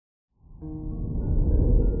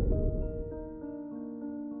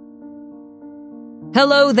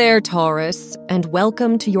Hello there, Taurus, and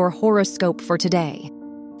welcome to your horoscope for today,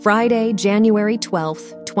 Friday, January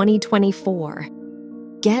 12th, 2024.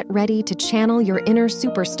 Get ready to channel your inner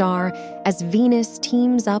superstar as Venus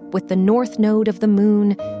teams up with the north node of the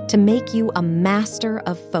moon to make you a master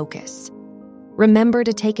of focus. Remember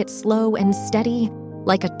to take it slow and steady,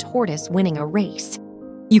 like a tortoise winning a race.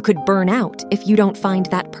 You could burn out if you don't find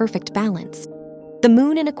that perfect balance. The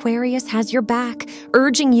moon in Aquarius has your back,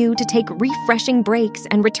 urging you to take refreshing breaks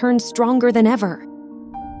and return stronger than ever.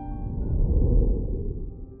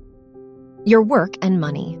 Your work and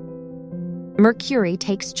money. Mercury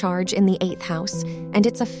takes charge in the 8th house, and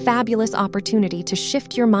it's a fabulous opportunity to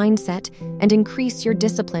shift your mindset and increase your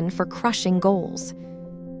discipline for crushing goals.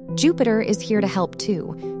 Jupiter is here to help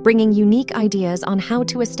too, bringing unique ideas on how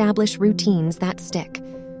to establish routines that stick.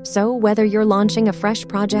 So whether you're launching a fresh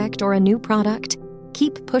project or a new product,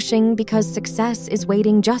 keep pushing because success is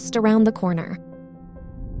waiting just around the corner.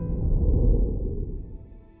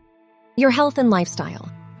 Your health and lifestyle.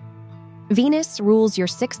 Venus rules your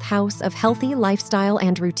 6th house of healthy lifestyle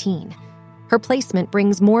and routine. Her placement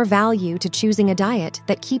brings more value to choosing a diet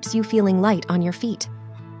that keeps you feeling light on your feet.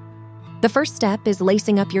 The first step is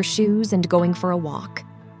lacing up your shoes and going for a walk.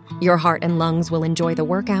 Your heart and lungs will enjoy the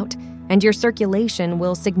workout, and your circulation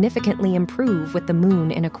will significantly improve with the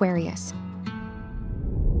moon in Aquarius.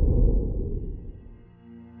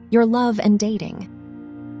 Your love and dating.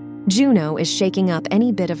 Juno is shaking up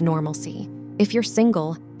any bit of normalcy. If you're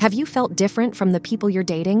single, have you felt different from the people you're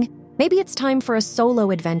dating? Maybe it's time for a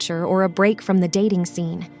solo adventure or a break from the dating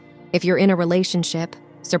scene. If you're in a relationship,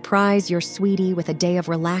 surprise your sweetie with a day of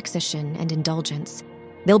relaxation and indulgence.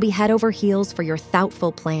 They'll be head over heels for your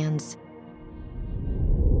thoughtful plans.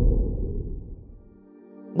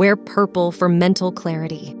 Wear purple for mental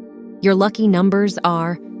clarity. Your lucky numbers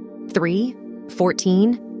are 3,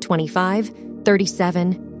 14, 25,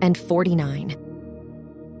 37, and 49.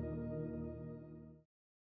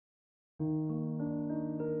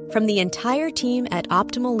 From the entire team at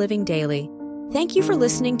Optimal Living Daily, thank you for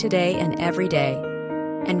listening today and every day.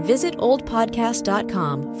 And visit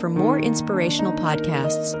oldpodcast.com for more inspirational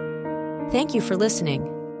podcasts. Thank you for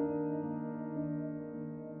listening.